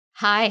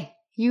Hi,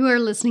 you are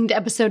listening to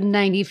episode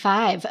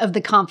 95 of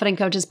the Confident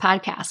Coaches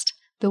podcast,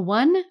 the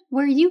one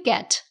where you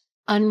get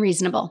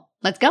unreasonable.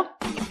 Let's go.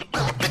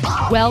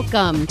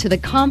 Welcome to the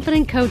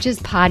Confident Coaches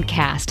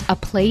podcast, a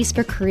place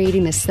for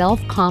creating the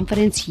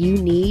self-confidence you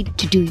need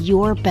to do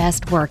your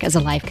best work as a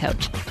life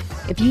coach.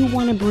 If you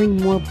want to bring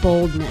more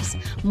boldness,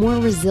 more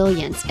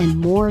resilience, and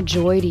more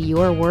joy to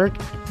your work,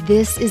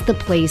 this is the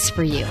place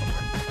for you.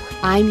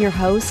 I'm your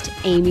host,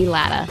 Amy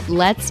Latta.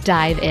 Let's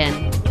dive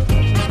in.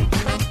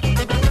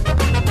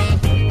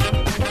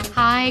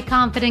 Hi,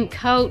 Confident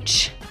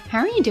Coach. How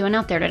are you doing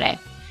out there today?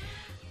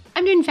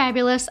 I'm doing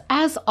fabulous,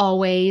 as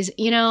always.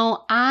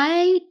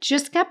 I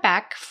just got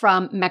back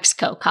from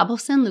Mexico, Cabo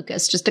San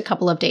Lucas, just a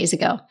couple of days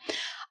ago.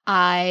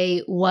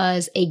 I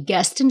was a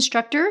guest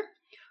instructor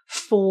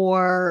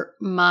for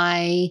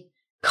my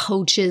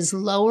coach's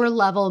lower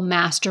level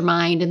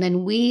mastermind, and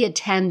then we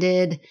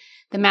attended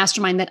the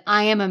mastermind that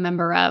I am a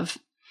member of.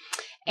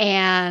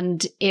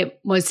 And it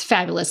was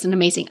fabulous and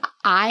amazing.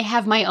 I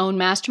have my own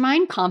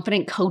mastermind,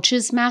 Confident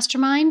Coaches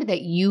Mastermind,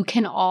 that you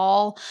can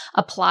all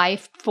apply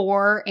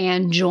for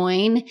and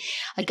join.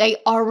 I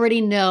already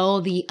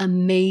know the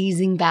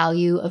amazing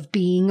value of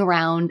being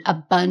around a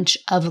bunch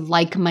of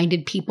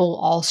like-minded people,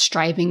 all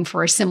striving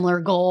for a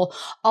similar goal,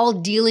 all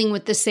dealing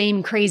with the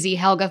same crazy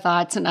Helga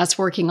thoughts and us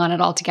working on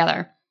it all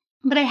together.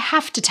 But I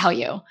have to tell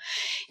you,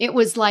 it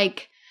was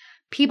like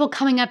people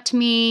coming up to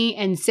me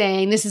and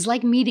saying, this is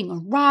like meeting a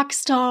rock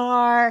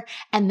star.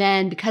 And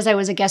then because I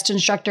was a guest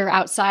instructor,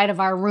 outside of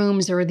our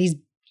rooms, there were these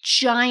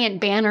giant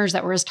banners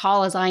that were as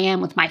tall as I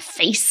am with my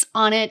face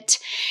on it.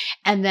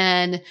 And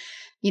then,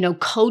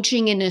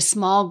 coaching in a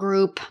small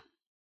group,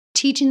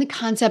 teaching the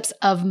concepts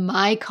of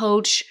my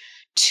coach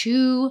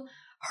to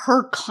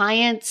her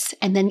clients.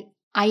 And then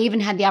I even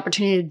had the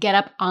opportunity to get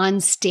up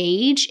on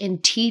stage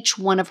and teach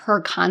one of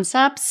her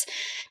concepts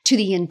to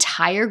the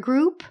entire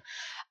group.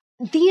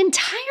 The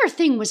entire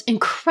thing was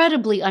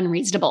incredibly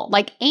unreasonable.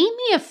 Like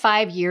Amy of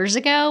 5 years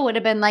ago would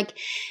have been like,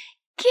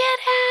 get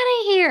out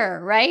of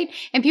here, right?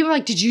 And people were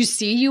like, did you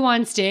see you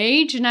on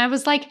stage? And I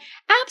was like,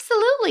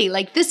 absolutely.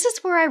 Like, this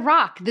is where I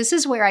rock. This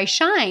is where I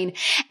shine.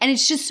 And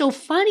it's just so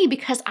funny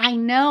because I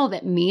know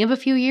that me of a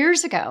few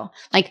years ago,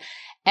 like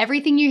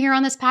everything you hear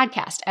on this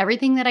podcast,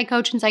 everything that I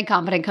coach inside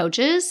Confident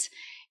Coaches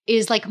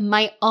is like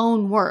my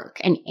own work.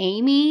 And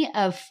Amy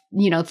of,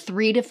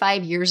 3 to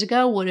 5 years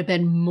ago would have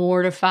been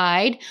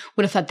mortified,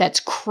 would have thought that's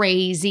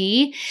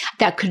crazy.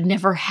 That could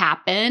never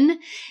happen.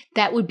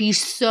 That would be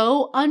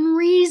so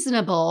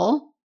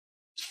unreasonable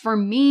for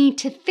me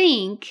to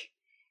think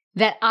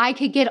that I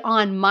could get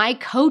on my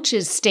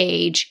coach's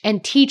stage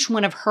and teach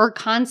one of her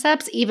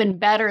concepts even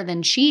better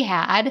than she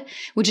had,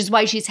 which is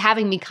why she's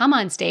having me come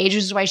on stage,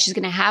 which is why she's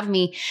going to have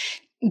me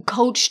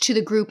coach to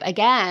the group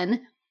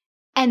again.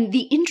 And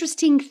the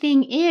interesting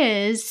thing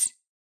is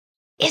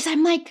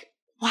I'm like,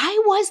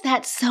 why was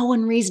that so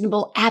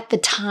unreasonable at the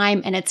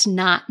time and it's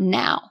not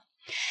now?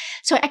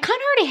 So I kind of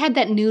already had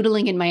that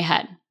noodling in my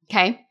head,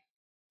 okay?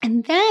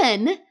 And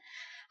then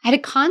I had a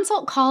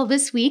consult call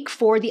this week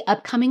for the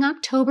upcoming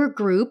October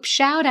group.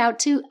 Shout out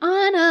to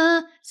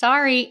Anna.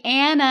 Sorry,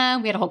 Anna.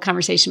 We had a whole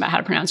conversation about how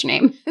to pronounce your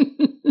name.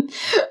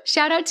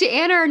 Shout out to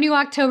Anna, our new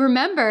October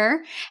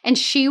member. And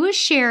she was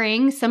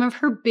sharing some of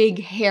her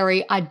big,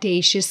 hairy,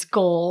 audacious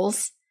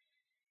goals.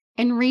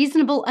 And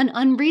reasonable and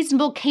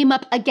unreasonable came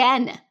up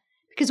again.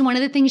 Because one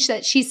of the things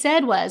that she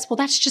said was, well,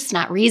 that's just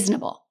not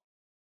reasonable.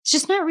 It's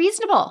just not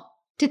reasonable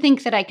to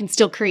think that I can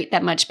still create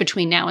that much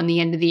between now and the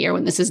end of the year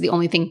when this is the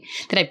only thing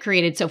that I've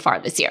created so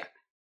far this year.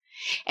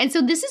 And so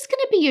this is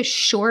going to be a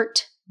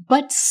short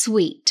but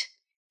sweet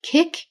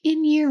kick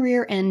in your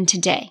rear end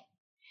today.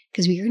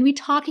 Because we're going to be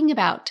talking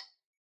about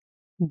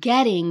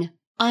getting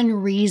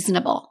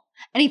unreasonable.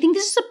 And I think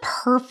this is a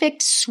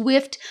perfect,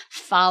 swift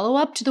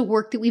follow-up to the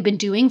work that we've been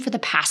doing for the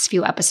past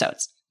few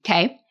episodes,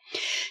 okay?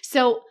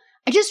 So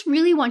I just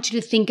really want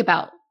you to think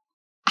about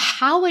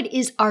how it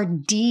is our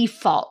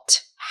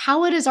default,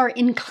 how it is our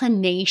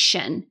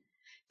inclination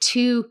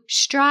to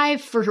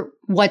strive for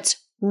what's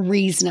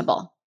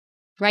reasonable,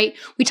 right?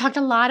 We talked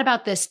a lot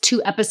about this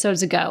 2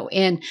 episodes ago,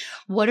 and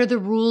what are the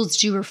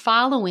rules you are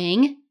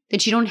following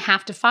that you don't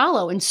have to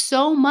follow. And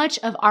so much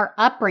of our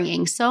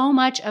upbringing, so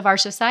much of our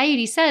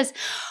society says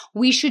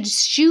we should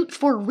shoot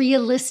for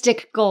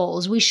realistic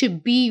goals. We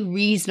should be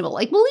reasonable.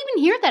 Like we'll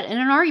even hear that in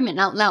an argument.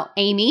 Now,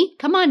 Amy,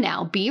 come on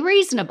now, be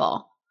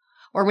reasonable.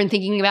 Or when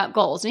thinking about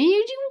goals, and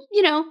you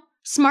do,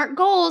 smart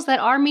goals, that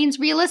R means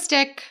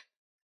realistic,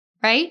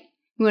 right?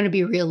 We want to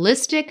be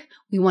realistic.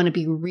 We want to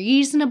be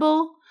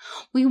reasonable.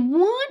 We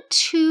want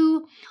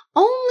to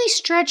only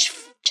stretch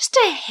just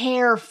a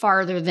hair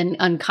farther than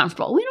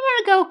uncomfortable. We don't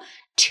want to go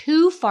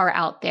too far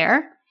out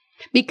there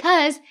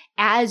because,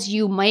 as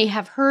you may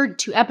have heard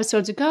 2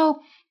 episodes ago,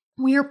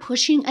 we are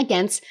pushing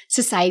against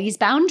society's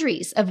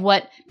boundaries of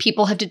what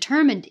people have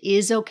determined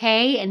is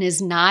okay and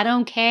is not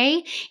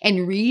okay.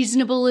 And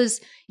reasonable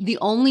is the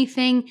only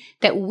thing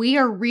that we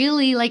are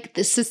really like,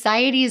 the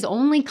society is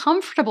only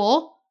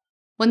comfortable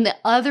when the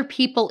other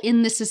people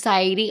in the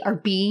society are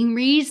being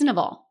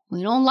reasonable.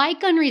 We don't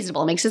like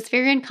unreasonable. It makes us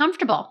very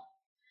uncomfortable,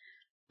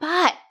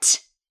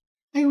 But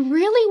I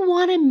really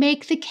want to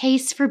make the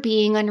case for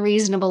being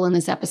unreasonable in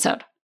this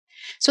episode.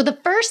 So the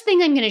first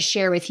thing I'm going to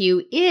share with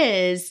you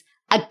is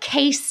a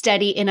case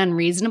study in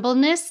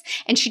unreasonableness.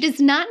 And she does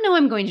not know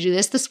I'm going to do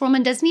this. This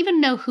woman doesn't even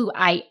know who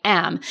I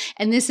am.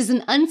 And this is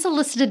an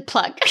unsolicited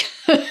plug.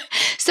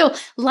 So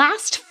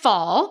last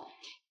fall,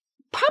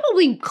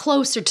 probably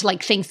closer to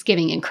like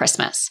Thanksgiving and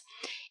Christmas,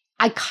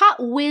 I caught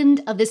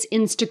wind of this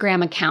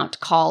Instagram account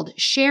called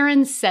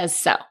Sharon Says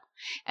So.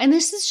 And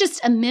this is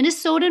just a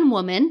Minnesotan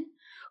woman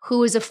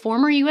who is a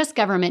former US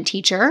government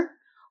teacher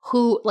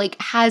who like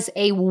has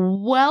a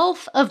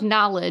wealth of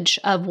knowledge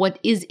of what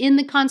is in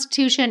the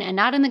Constitution and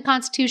not in the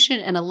Constitution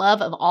and a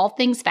love of all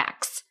things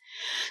facts.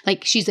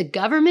 Like she's a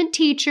government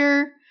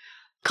teacher,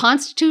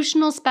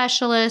 constitutional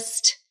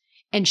specialist,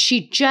 and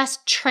she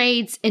just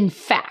trades in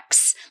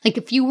facts. Like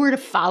if you were to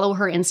follow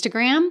her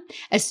Instagram,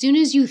 as soon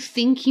as you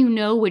think you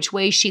know which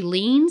way she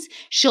leans,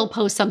 she'll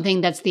post something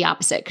that's the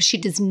opposite because she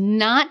does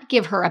not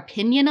give her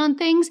opinion on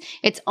things.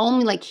 It's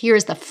only like,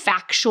 here's the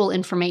factual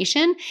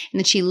information, and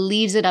then she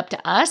leaves it up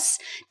to us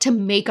to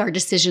make our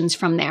decisions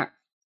from there.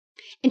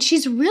 And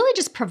she's really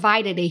just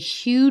provided a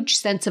huge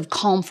sense of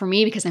calm for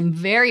me because I'm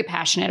very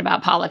passionate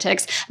about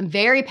politics. I'm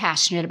very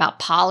passionate about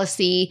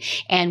policy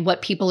and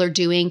what people are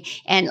doing.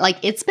 And like,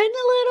 it's been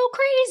a little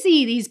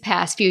crazy these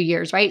past few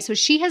years, right? So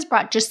she has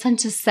brought just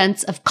such a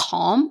sense of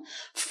calm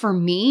for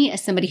me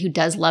as somebody who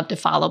does love to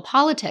follow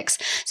politics.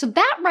 So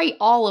that right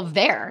all of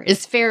there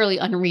is fairly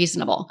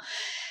unreasonable.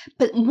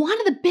 But one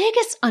of the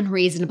biggest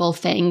unreasonable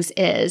things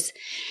is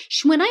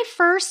when I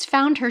first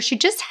found her, she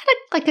just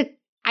had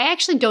I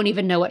actually don't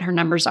even know what her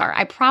numbers are.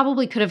 I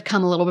probably could have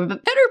come a little bit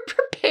better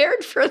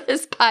prepared for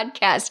this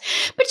podcast.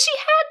 But she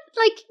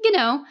had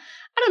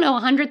I don't know,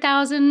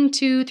 100,000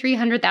 to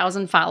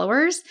 300,000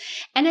 followers.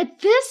 And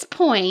at this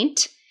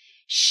point,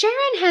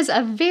 Sharon has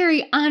a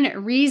very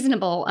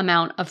unreasonable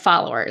amount of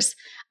followers.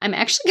 I'm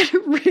actually going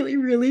to really,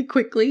 really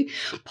quickly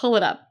pull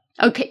it up.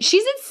 Okay,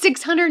 she's at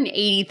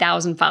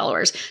 680,000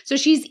 followers. So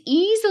she's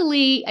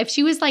easily, if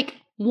she was like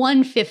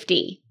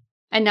 150,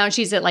 and now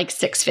she's at like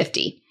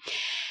 650.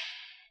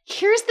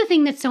 Here's the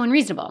thing that's so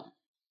unreasonable.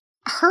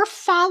 Her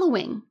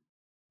following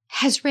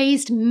has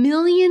raised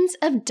millions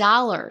of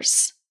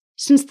dollars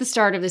since the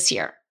start of this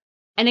year.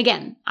 And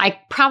again, I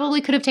probably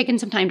could have taken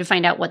some time to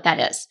find out what that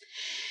is.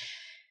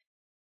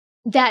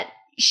 That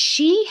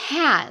she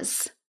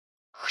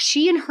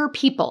and her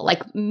people,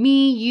 like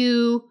me,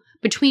 you,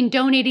 between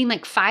donating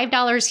like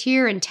 $5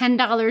 here and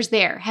 $10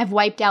 there, have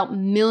wiped out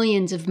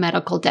millions of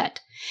medical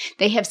debt.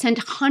 They have sent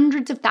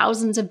hundreds of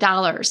thousands of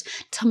dollars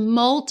to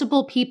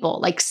multiple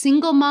people, like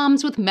single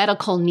moms with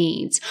medical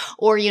needs,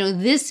 or,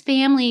 this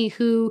family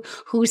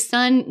whose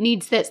son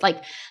needs this,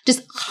 like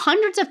just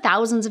hundreds of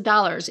thousands of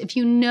dollars. If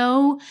you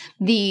know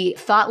the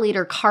thought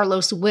leader,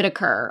 Carlos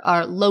Whitaker,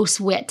 or Los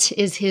Wit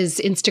is his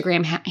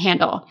Instagram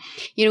handle,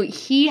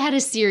 he had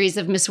a series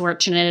of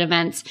misfortunate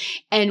events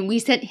and we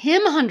sent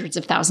him hundreds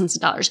of thousands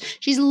of dollars.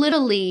 She's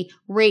literally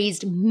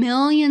raised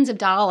millions of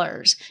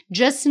dollars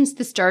just since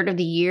the start of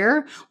the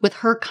year with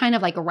her kind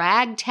of like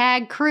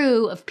ragtag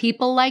crew of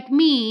people like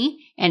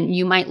me, and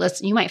you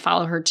might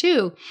follow her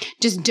too,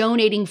 just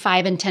donating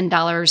 $5 and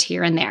 $10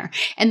 here and there.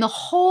 And the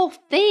whole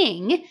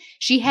thing,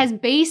 she has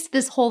based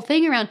this whole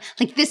thing around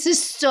like, this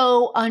is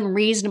so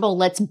unreasonable.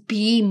 Let's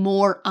be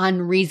more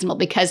unreasonable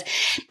because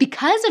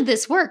of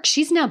this work,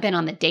 she's now been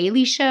on The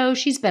Daily Show.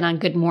 She's been on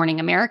Good Morning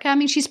America. I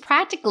mean, she's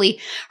practically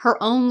her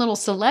own little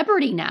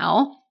celebrity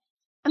now.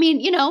 I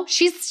mean,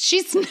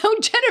 she's no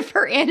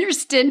Jennifer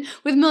Aniston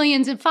with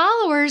millions of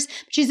followers,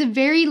 but she's a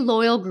very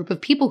loyal group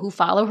of people who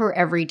follow her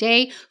every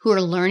day, who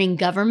are learning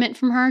government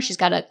from her. She's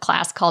got a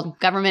class called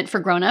Government for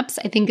Grownups,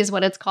 I think is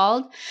what it's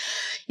called.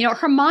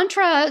 Her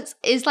mantra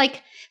is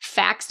like,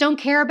 facts don't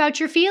care about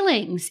your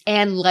feelings,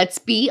 and let's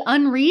be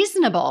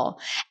unreasonable.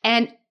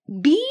 And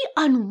be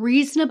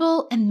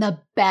unreasonable in the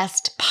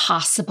best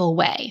possible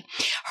way.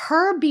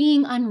 Her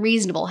being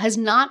unreasonable has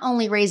not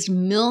only raised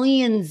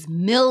millions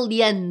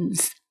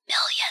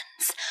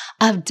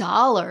of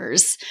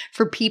dollars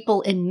for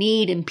people in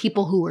need and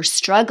people who are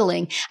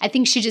struggling. I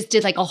think she just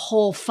did like a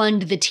whole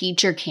Fund the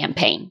Teacher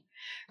campaign,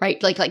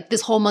 right? Like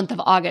this whole month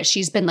of August,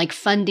 she's been like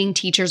funding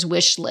teachers'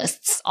 wish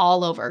lists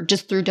all over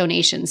just through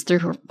donations through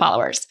her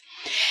followers.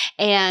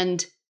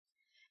 And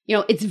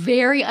it's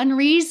very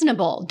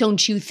unreasonable,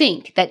 don't you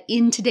think, that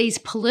in today's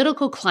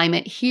political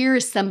climate, here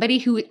is somebody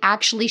who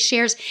actually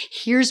shares,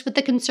 here's what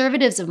the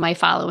conservatives of my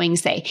following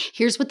say.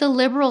 Here's what the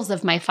liberals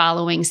of my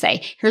following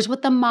say. Here's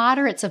what the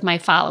moderates of my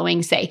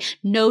following say.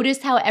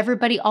 Notice how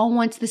everybody all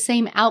wants the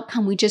same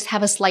outcome. We just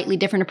have a slightly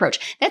different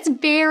approach. That's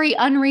very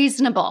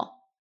unreasonable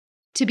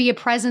to be a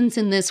presence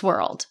in this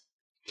world.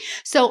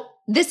 So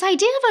this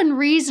idea of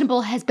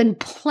unreasonable has been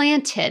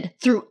planted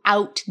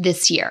throughout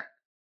this year.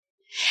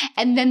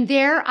 And then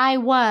there I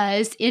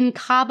was in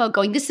Cabo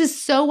going, this is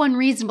so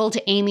unreasonable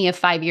to Amy of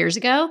 5 years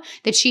ago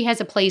that she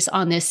has a place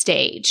on this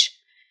stage.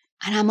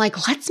 And I'm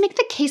like, let's make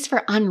the case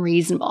for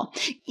unreasonable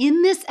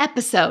in this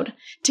episode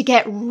to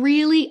get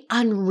really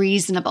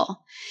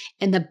unreasonable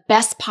in the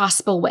best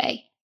possible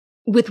way.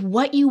 with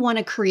what you want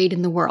to create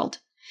in the world,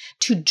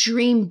 to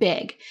dream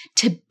big,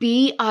 to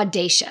be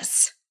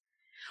audacious.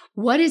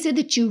 What is it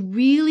that you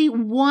really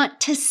want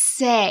to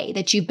say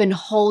that you've been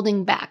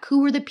holding back?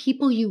 Who are the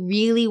people you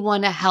really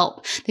want to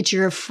help that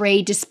you're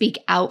afraid to speak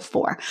out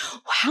for?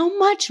 How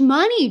much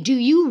money do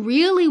you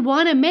really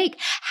want to make?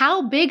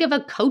 How big of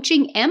a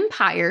coaching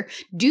empire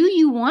do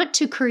you want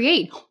to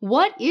create?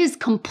 What is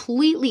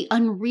completely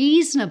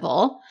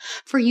unreasonable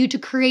for you to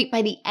create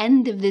by the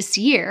end of this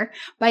year,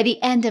 by the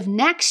end of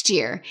next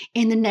year,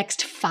 in the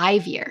next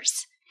 5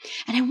 years?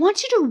 And I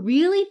want you to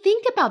really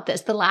think about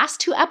this. The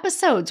last 2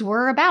 episodes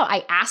were about,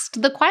 I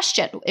asked the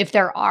question, if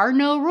there are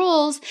no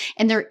rules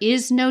and there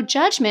is no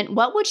judgment,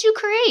 what would you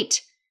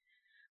create?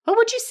 What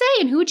would you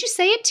say and who would you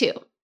say it to?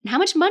 And how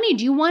much money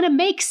do you want to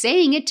make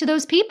saying it to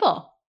those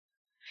people?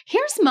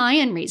 Here's my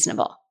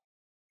unreasonable.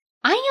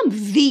 I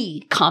am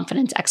the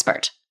confidence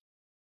expert.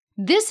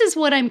 This is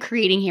what I'm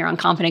creating here on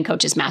Confident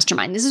Coaches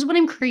Mastermind. This is what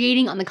I'm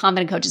creating on the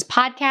Confident Coaches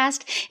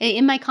podcast and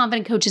in my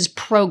Confident Coaches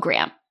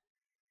program.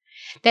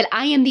 That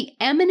I am the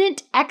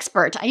eminent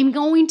expert. I am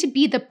going to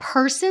be the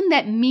person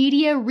that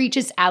media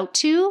reaches out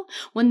to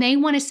when they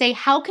want to say,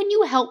 how can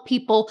you help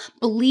people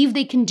believe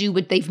they can do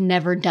what they've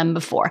never done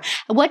before?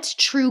 What's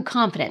true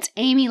confidence?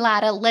 Amy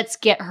Latta, let's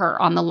get her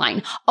on the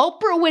line.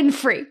 Oprah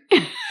Winfrey.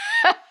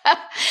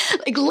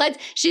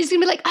 She's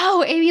going to be like,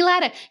 oh, Amy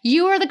Latta,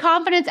 you are the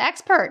confidence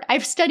expert.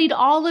 I've studied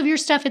all of your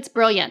stuff. It's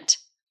brilliant.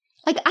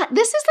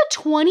 This is a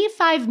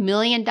 $25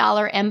 million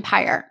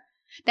empire.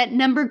 That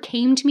number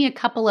came to me a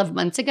couple of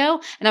months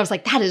ago, and I was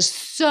like, that is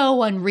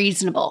so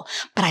unreasonable,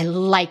 but I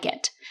like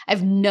it. I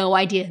have no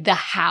idea the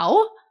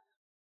how,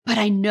 but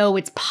I know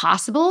it's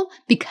possible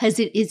because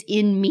it is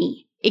in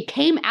me. It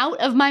came out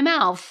of my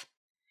mouth.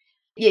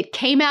 It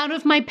came out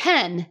of my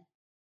pen.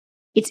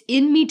 It's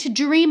in me to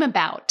dream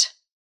about.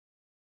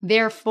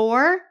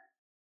 Therefore,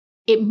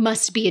 it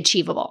must be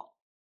achievable.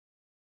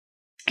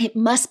 It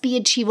must be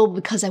achievable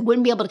because I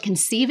wouldn't be able to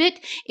conceive it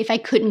if I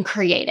couldn't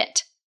create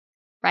it,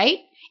 right?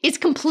 It's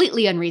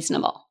completely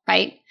unreasonable,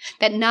 right?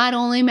 That not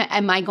only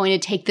am I going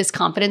to take this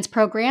confidence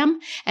program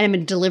and I'm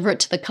going to deliver it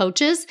to the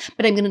coaches,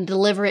 but I'm going to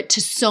deliver it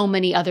to so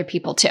many other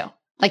people too.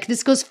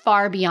 This goes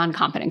far beyond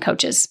confident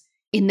coaches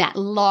in that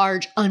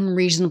large,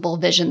 unreasonable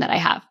vision that I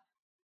have,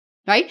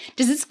 right?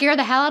 Does it scare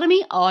the hell out of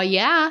me? Oh,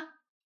 yeah.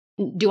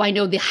 Do I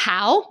know the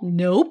how?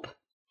 Nope.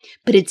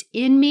 But it's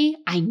in me.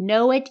 I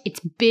know it. It's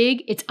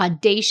big. It's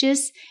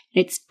audacious.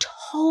 And it's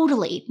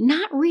totally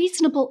not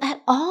reasonable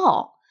at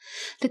all.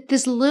 That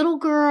this little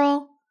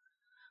girl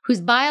whose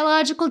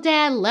biological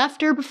dad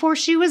left her before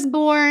she was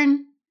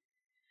born,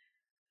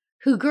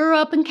 who grew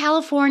up in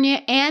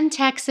California and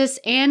Texas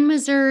and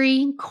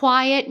Missouri,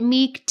 quiet,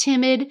 meek,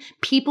 timid,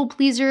 people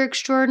pleaser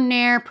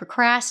extraordinaire,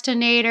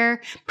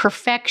 procrastinator,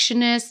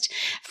 perfectionist,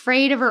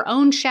 afraid of her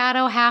own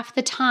shadow half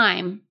the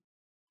time.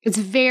 It's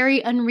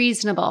very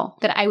unreasonable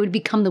that I would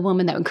become the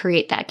woman that would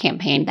create that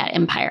campaign, that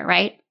empire,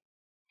 right?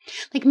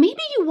 Maybe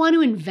you want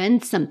to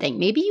invent something.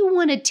 Maybe you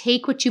want to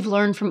take what you've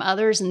learned from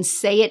others and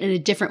say it in a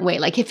different way.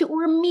 If it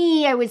were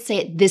me, I would say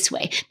it this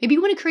way. Maybe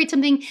you want to create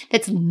something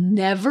that's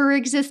never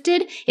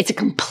existed. It's a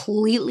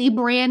completely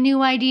brand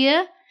new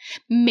idea.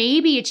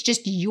 Maybe it's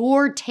just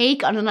your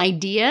take on an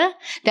idea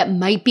that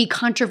might be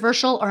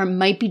controversial or it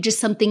might be just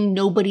something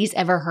nobody's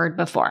ever heard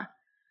before.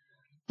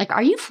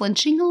 Are you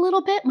flinching a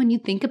little bit when you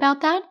think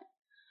about that?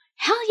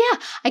 Hell yeah.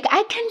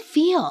 I can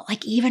feel,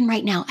 even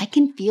right now, I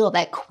can feel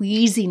that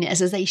queasiness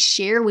as I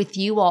share with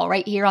you all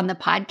right here on the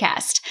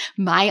podcast,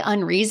 my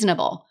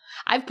unreasonable.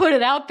 I've put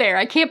it out there.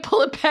 I can't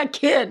pull it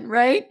back in,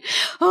 right?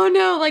 Oh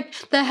no,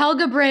 the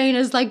Helga brain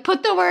is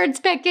put the words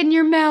back in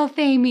your mouth,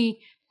 Amy.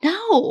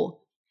 No,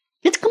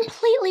 it's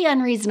completely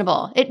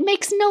unreasonable. It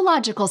makes no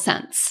logical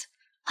sense.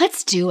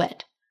 Let's do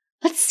it.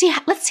 Let's see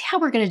how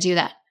we're going to do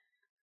that.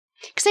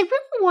 Because I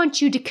really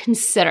want you to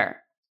consider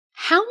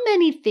how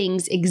many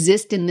things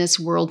exist in this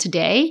world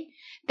today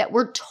that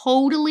were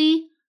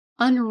totally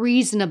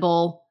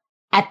unreasonable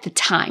at the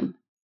time.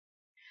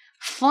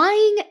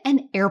 Flying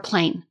an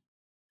airplane,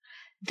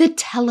 the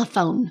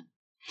telephone,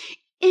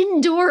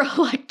 indoor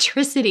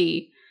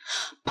electricity,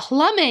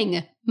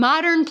 plumbing,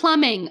 modern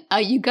plumbing.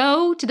 You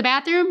go to the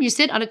bathroom, you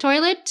sit on a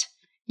toilet,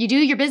 you do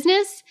your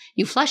business,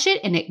 you flush it,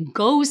 and it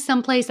goes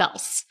someplace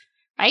else,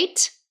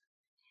 right?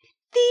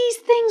 These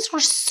things were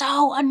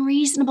so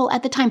unreasonable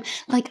at the time.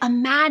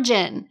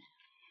 Imagine.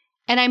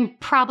 And I'm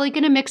probably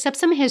going to mix up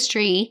some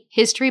history.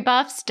 History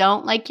buffs,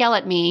 don't yell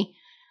at me.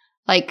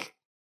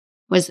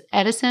 Was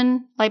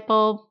Edison, light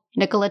bulb,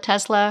 Nikola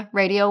Tesla,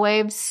 radio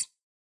waves?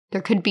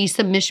 There could be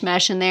some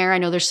mishmash in there. I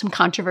know there's some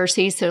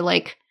controversy. So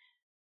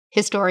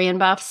historian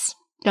buffs,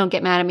 don't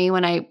get mad at me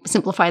when I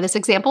simplify this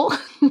example.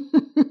 But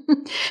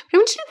I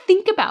want you to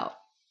think about,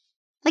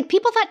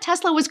 people thought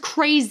Tesla was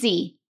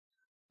crazy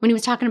when he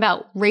was talking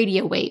about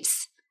radio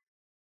waves,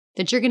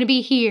 that you're going to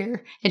be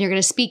here and you're going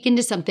to speak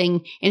into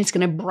something and it's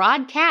going to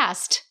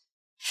broadcast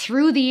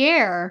through the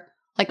air,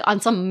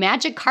 on some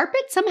magic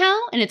carpet somehow,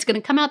 and it's going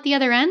to come out the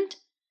other end.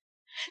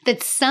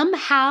 That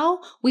somehow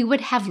we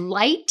would have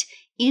light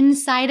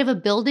inside of a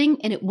building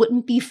and it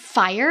wouldn't be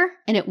fire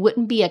and it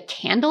wouldn't be a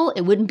candle,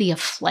 it wouldn't be a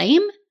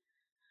flame.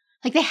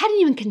 Like they hadn't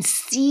even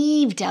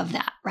conceived of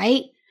that,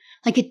 right?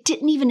 Like it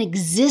didn't even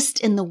exist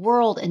in the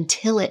world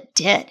until it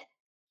did.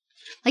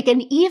 Like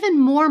an even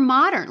more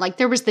modern, like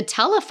there was the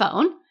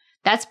telephone.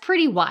 That's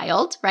pretty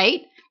wild,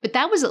 right? But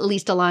that was at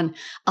least along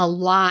a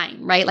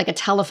line, right? Like a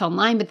telephone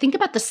line. But think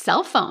about the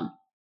cell phone.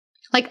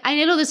 Like,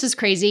 I know this is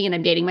crazy and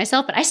I'm dating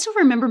myself, but I still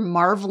remember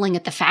marveling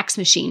at the fax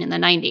machine in the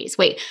 90s.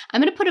 Wait,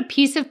 I'm going to put a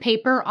piece of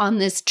paper on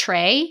this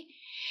tray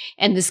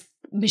and this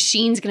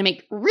machine's going to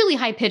make really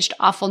high-pitched,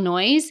 awful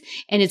noise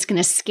and it's going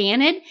to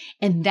scan it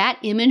and that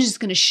image is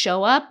going to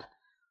show up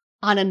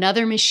on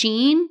another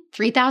machine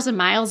 3,000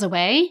 miles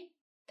away.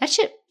 That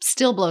shit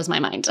still blows my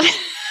mind.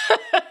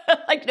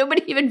 Like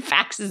nobody even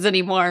faxes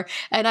anymore.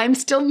 And I'm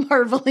still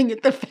marveling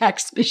at the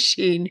fax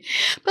machine.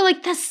 But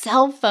like the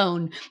cell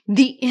phone,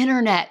 the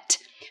internet,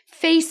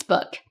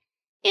 Facebook,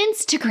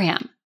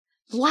 Instagram,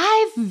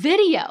 live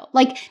video,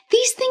 like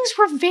these things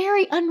were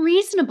very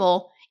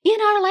unreasonable in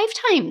our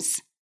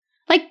lifetimes.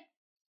 Like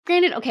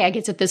granted, okay, I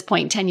guess at this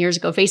point, 10 years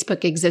ago,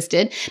 Facebook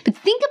existed. But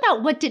think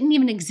about what didn't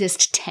even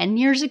exist 10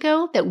 years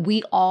ago that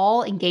we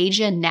all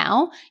engage in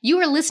now. You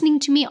are listening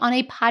to me on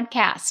a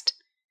podcast.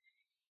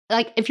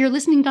 Like if you're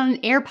listening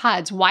on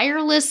AirPods,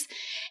 wireless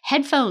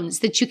headphones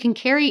that you can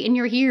carry in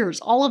your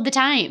ears all of the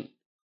time.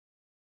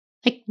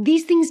 Like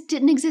these things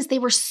didn't exist. They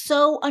were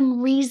so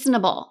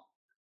unreasonable.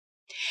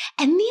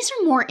 And these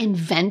are more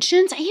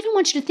inventions. I even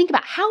want you to think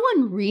about how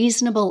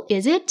unreasonable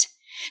is it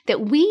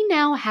that we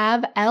now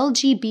have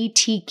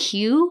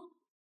LGBTQ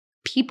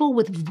people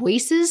with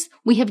voices.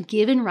 We have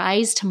given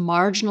rise to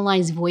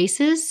marginalized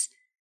voices.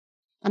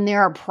 And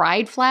there are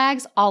pride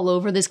flags all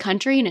over this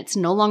country, and it's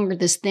no longer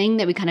this thing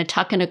that we kind of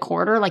tuck in a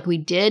quarter like we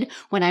did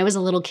when I was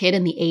a little kid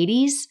in the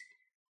 80s.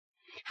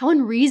 How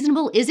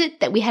unreasonable is it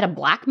that we had a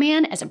Black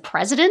man as a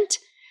president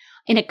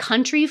in a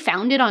country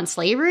founded on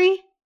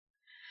slavery?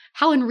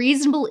 How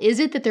unreasonable is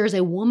it that there's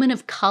a woman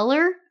of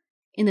color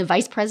in the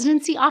vice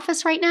presidency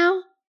office right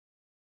now?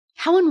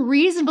 How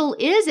unreasonable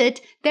is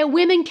it that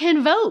women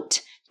can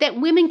vote,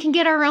 that women can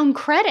get our own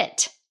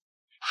credit?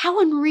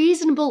 How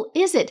unreasonable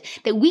is it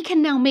that we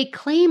can now make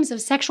claims of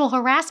sexual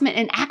harassment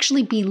and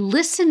actually be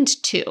listened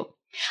to?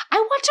 I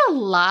watch a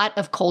lot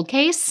of Cold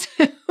Case,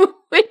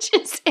 which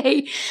is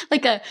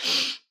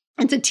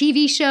it's a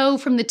TV show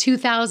from the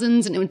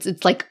 2000s, and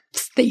it's like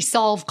they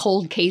solve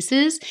cold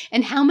cases.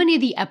 And how many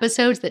of the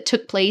episodes that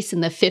took place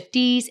in the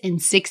 50s and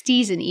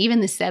 60s and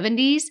even the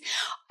 70s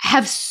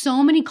have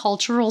so many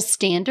cultural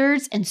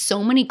standards and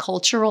so many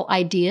cultural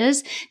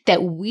ideas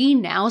that we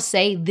now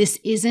say this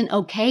isn't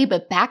okay.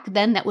 But back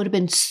then that would have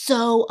been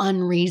so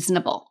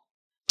unreasonable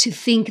to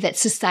think that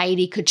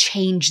society could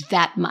change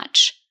that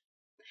much.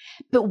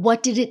 But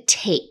what did it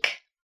take?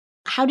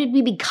 How did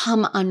we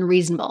become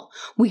unreasonable?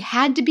 We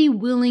had to be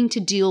willing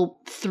to do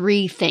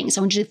 3 things.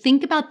 I want you to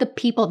think about the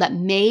people that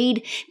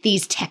made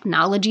these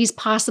technologies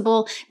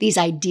possible, these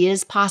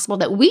ideas possible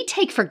that we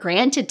take for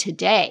granted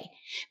today.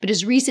 But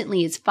as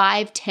recently as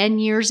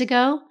 5-10 years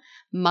ago,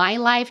 my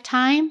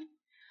lifetime,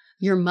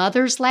 your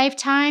mother's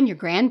lifetime, your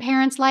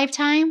grandparents'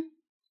 lifetime,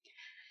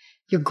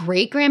 your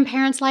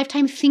great-grandparents'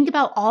 lifetime, think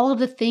about all of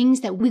the things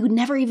that we would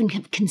never even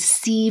have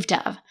conceived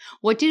of.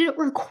 What did it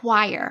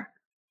require?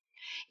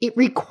 It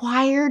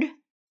required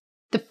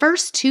the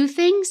first 2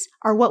 things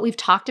are what we've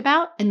talked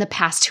about in the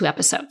past 2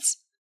 episodes.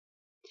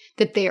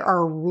 That there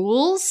are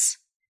rules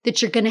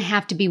that you're going to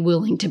have to be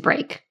willing to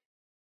break.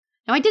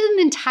 Now, I did an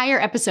entire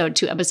episode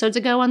 2 episodes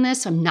ago on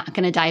this, so I'm not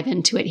going to dive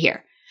into it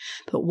here.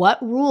 But what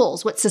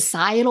rules, what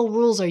societal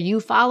rules are you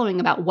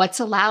following about what's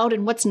allowed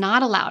and what's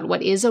not allowed?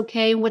 What is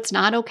okay and what's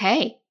not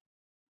okay?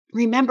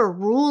 Remember,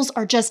 rules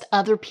are just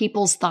other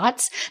people's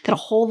thoughts that a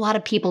whole lot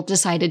of people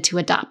decided to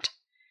adopt.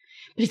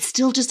 But it's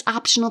still just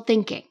optional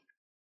thinking.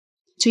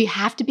 So you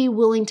have to be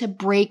willing to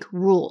break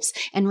rules.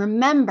 And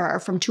remember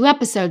from 2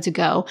 episodes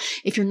ago,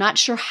 if you're not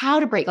sure how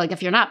to break, like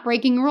if you're not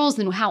breaking rules,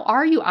 then how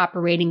are you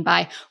operating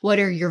by? What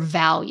are your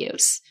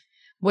values?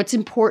 What's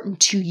important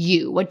to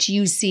you? What do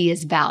you see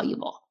as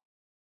valuable?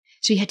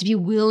 So you have to be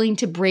willing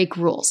to break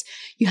rules.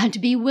 You have to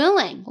be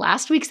willing,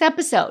 last week's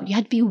episode, you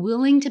have to be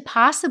willing to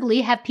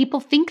possibly have people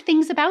think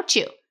things about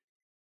you.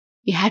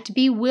 You have to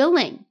be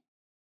willing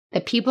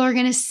that people are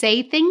going to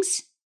say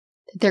things,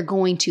 that they're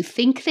going to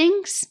think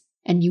things,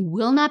 and you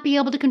will not be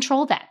able to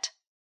control that.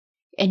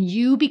 And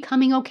you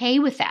becoming okay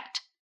with that.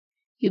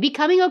 You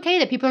becoming okay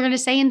that people are going to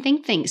say and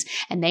think things,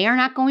 and they are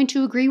not going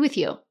to agree with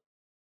you.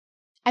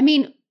 I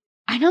mean,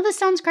 I know this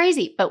sounds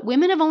crazy, but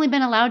women have only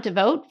been allowed to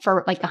vote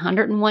for like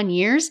 101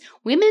 years.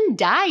 Women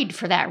died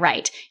for that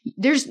right.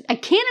 I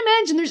can't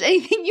imagine there's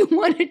anything you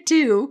want to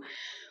do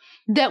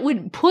that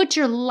would put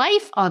your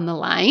life on the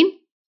line.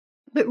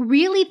 But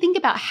really think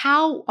about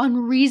how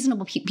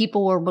unreasonable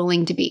people were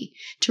willing to be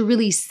to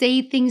really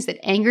say things that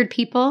angered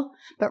people.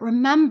 But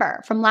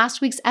remember from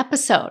last week's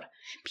episode,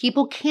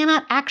 people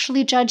cannot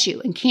actually judge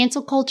you, and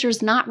cancel culture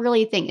is not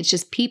really a thing. It's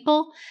just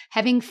people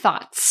having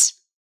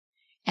thoughts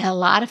and a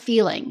lot of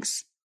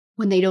feelings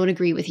when they don't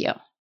agree with you.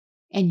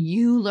 and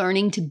you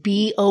learning to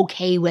be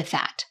okay with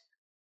that.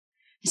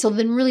 So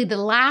then really the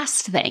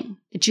last thing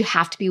that you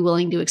have to be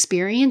willing to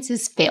experience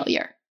is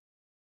failure.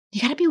 You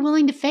got to be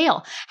willing to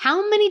fail.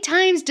 How many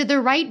times did the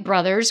Wright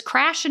brothers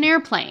crash an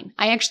airplane?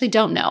 I actually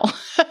don't know.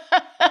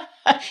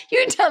 You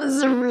can tell this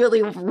is a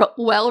really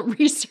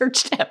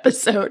well-researched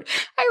episode.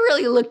 I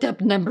really looked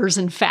up numbers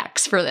and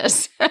facts for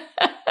this.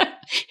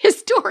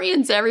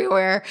 Historians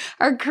everywhere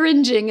are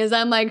cringing as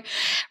I'm like,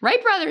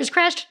 Wright brothers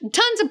crashed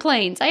tons of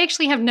planes. I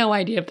actually have no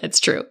idea if that's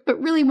true. But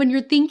really, when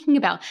you're thinking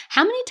about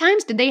how many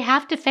times did they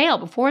have to fail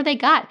before they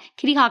got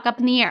Kitty Hawk up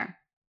in the air?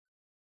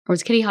 Or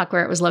was Kitty Hawk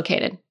where it was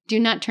located? Do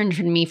not turn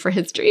to me for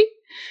history.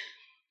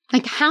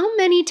 Like, how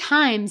many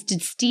times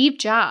did Steve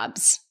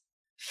Jobs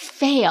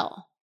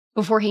fail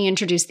before he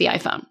introduced the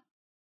iPhone?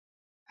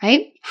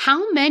 Right?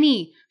 How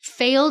many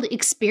failed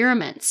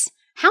experiments?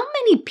 How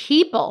many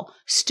people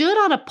stood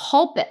on a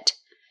pulpit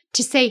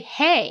to say,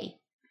 hey,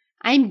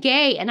 I'm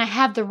gay and I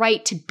have the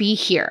right to be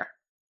here?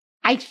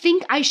 I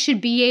think I should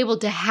be able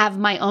to have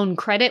my own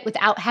credit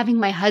without having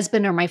my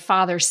husband or my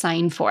father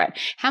sign for it.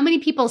 How many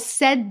people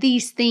said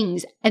these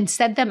things and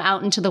said them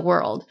out into the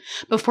world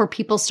before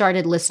people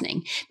started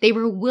listening? They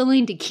were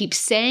willing to keep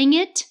saying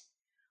it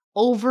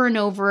over and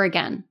over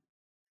again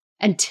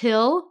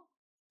until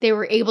they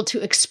were able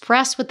to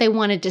express what they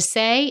wanted to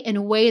say in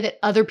a way that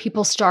other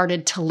people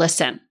started to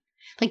listen.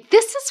 Like,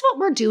 this is what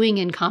we're doing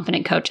in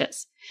Confident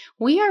Coaches.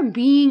 We are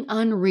being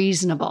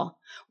unreasonable.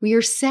 We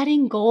are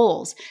setting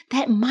goals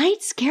that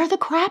might scare the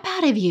crap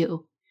out of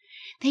you.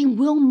 They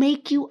will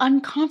make you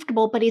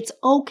uncomfortable, but it's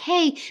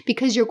okay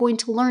because you're going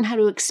to learn how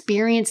to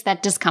experience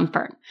that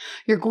discomfort.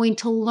 You're going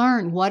to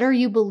learn, what are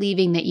you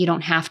believing that you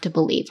don't have to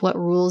believe? What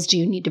rules do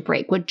you need to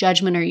break? What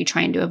judgment are you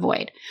trying to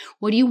avoid?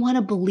 What do you want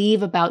to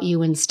believe about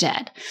you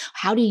instead?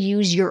 How to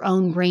use your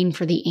own brain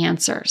for the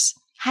answers?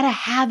 How to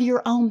have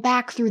your own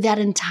back through that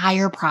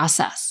entire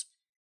process?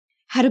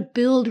 How to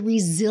build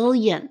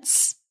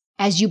resilience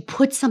as you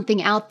put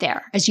something out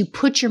there, as you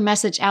put your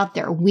message out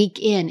there week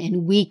in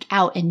and week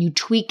out, and you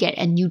tweak it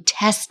and you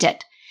test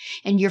it,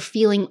 and you're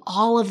feeling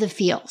all of the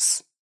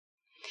feels.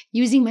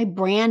 Using my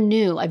brand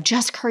new, I've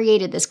just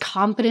created this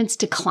confidence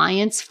to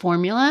clients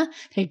formula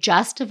that I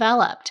just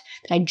developed,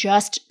 that I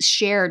just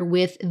shared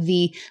with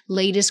the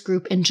latest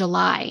group in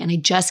July, and I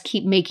just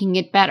keep making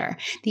it better.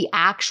 The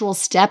actual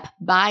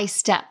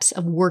step-by-steps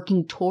of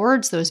working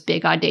towards those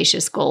big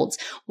audacious goals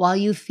while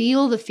you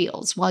feel the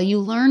feels, while you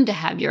learn to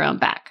have your own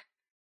back.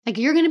 Like,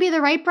 you're going to be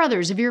the Wright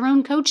brothers of your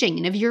own coaching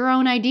and of your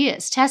own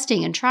ideas,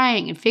 testing and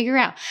trying and figure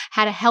out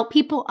how to help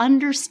people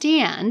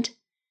understand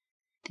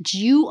that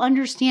you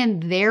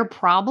understand their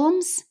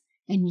problems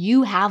and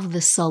you have the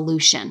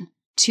solution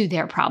to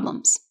their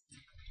problems.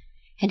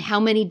 And how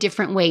many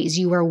different ways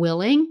you are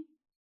willing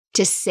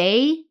to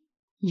say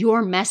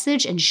your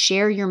message and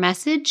share your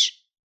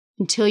message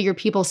until your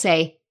people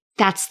say,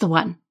 that's the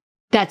one.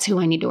 That's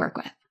who I need to work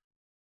with.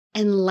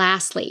 And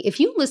lastly, if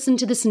you listen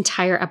to this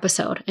entire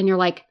episode and you're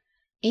like,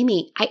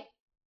 Amy, I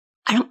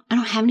don't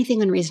have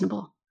anything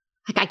unreasonable.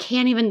 Like, I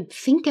can't even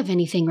think of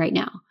anything right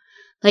now.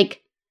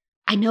 Like,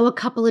 I know a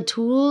couple of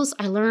tools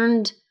I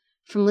learned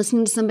from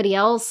listening to somebody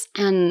else,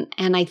 and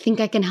I think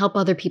I can help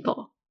other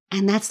people.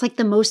 And that's like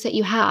the most that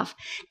you have.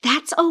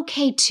 That's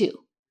okay too.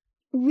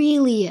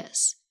 Really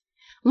is.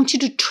 I want you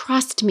to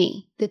trust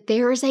me that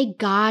there is a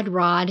God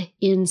rod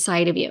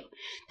inside of you.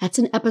 That's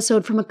an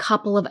episode from a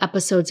couple of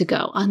episodes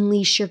ago.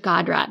 Unleash your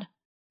God rod.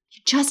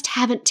 You just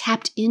haven't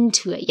tapped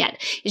into it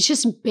yet. It's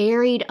just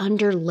buried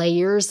under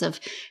layers of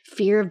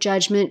fear of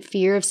judgment,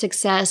 fear of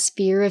success,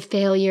 fear of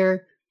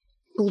failure,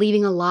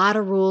 believing a lot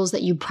of rules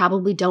that you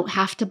probably don't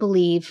have to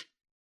believe.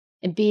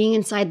 And being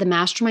inside the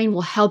mastermind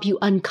will help you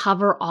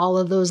uncover all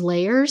of those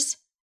layers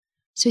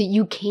so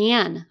you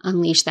can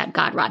unleash that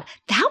God rod.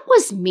 That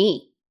was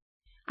me.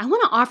 I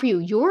want to offer you,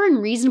 your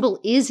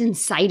unreasonable is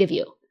inside of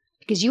you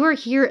because you are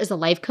here as a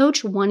life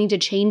coach wanting to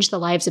change the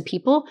lives of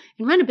people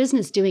and run a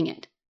business doing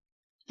it.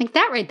 Like,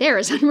 that right there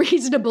is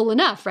unreasonable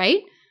enough,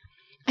 right?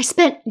 I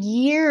spent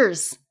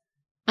years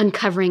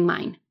uncovering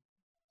mine,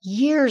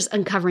 years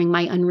uncovering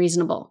my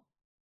unreasonable.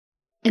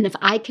 And if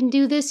I can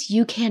do this,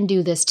 you can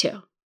do this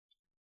too.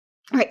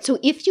 All right, so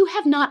if you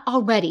have not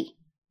already,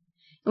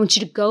 I want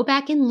you to go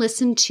back and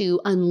listen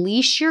to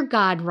Unleash Your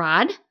God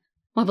Rod.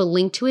 We'll have a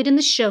link to it in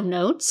the show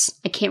notes.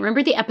 I can't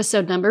remember the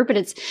episode number, but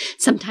it's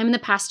sometime in the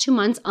past 2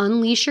 months,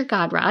 Unleash Your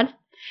God Rod.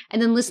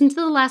 And then listen to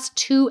the last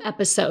 2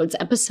 episodes,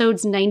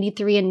 episodes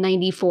 93 and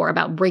 94,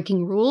 about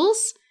breaking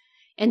rules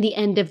and the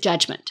end of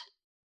judgment.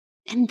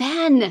 And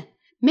then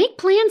make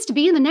plans to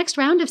be in the next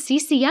round of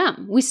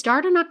CCM. We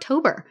start in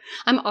October.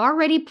 I'm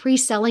already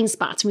pre-selling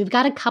spots. We've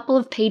got a couple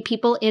of paid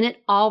people in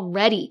it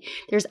already.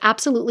 There's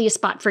absolutely a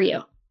spot for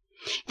you.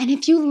 And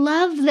if you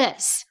love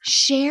this,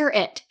 share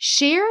it.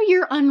 Share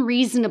your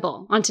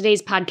unreasonable on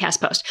today's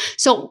podcast post.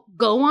 So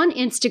go on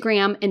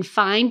Instagram and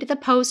find the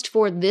post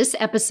for this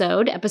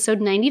episode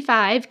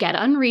 95, Get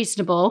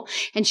Unreasonable,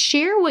 and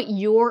share what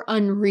your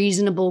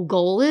unreasonable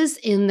goal is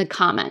in the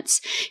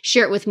comments.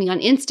 Share it with me on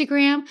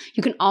Instagram.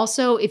 You can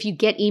also, if you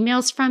get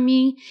emails from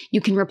me, you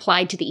can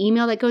reply to the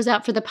email that goes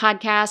out for the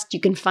podcast. You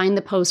can find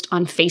the post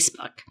on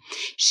Facebook.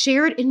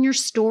 Share it in your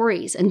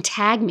stories and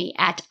tag me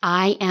at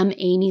I am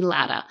Amy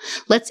Latta.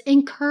 Let's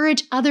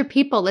encourage other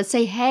people. Let's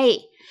say, hey,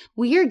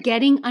 we are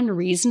getting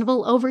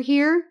unreasonable over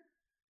here,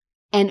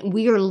 and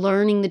we are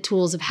learning the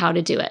tools of how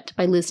to do it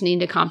by listening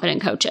to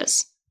competent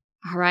coaches.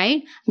 All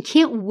right? I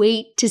can't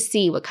wait to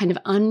see what kind of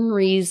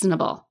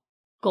unreasonable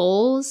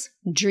goals,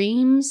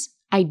 dreams,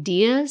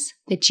 ideas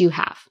that you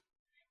have,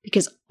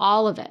 because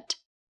all of it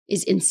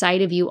is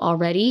inside of you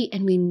already,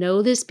 and we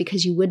know this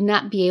because you would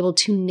not be able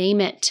to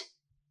name it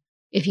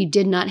if you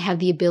did not have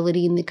the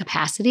ability and the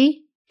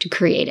capacity to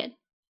create it.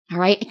 All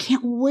right? I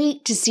can't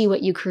wait to see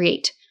what you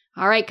create.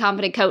 All right,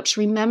 Confident Coach,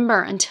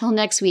 remember, until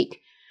next week,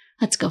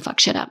 let's go fuck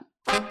shit up.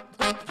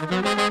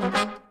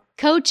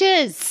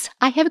 Coaches,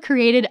 I have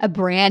created a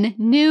brand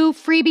new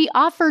freebie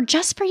offer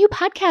just for you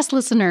podcast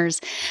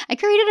listeners. I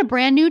created a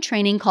brand new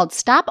training called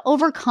Stop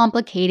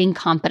Overcomplicating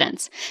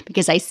Confidence,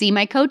 because I see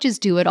my coaches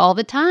do it all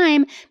the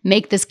time,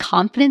 make this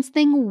confidence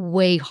thing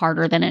way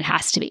harder than it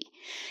has to be.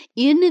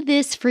 In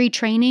this free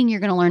training, you're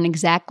going to learn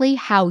exactly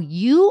how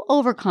you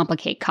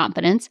overcomplicate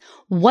confidence,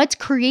 what's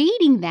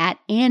creating that,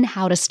 and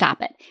how to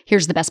stop it.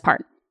 Here's the best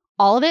part.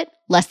 All of it,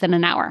 less than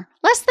an hour.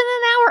 Less than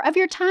an hour of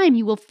your time.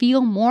 You will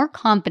feel more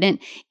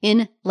confident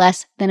in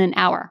less than an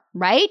hour,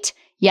 right?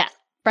 Yeah,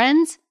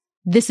 friends,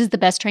 this is the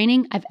best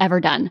training I've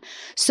ever done.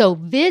 So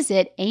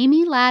visit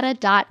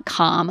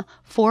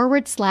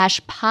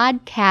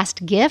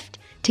amylatta.com/podcast gift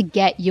to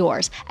get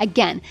yours.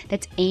 Again,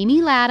 that's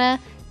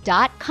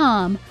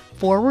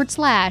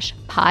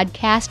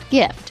amylatta.com/podcast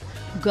gift.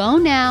 Go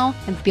now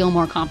and feel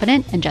more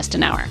confident in just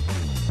an hour.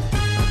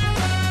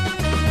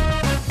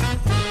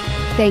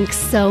 Thanks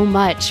so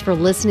much for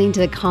listening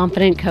to the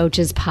Confident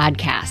Coaches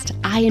podcast.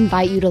 I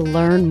invite you to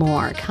learn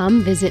more.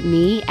 Come visit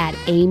me at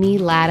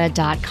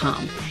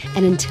amylatta.com.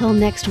 And until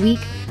next week,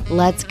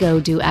 let's go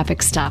do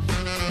epic stuff.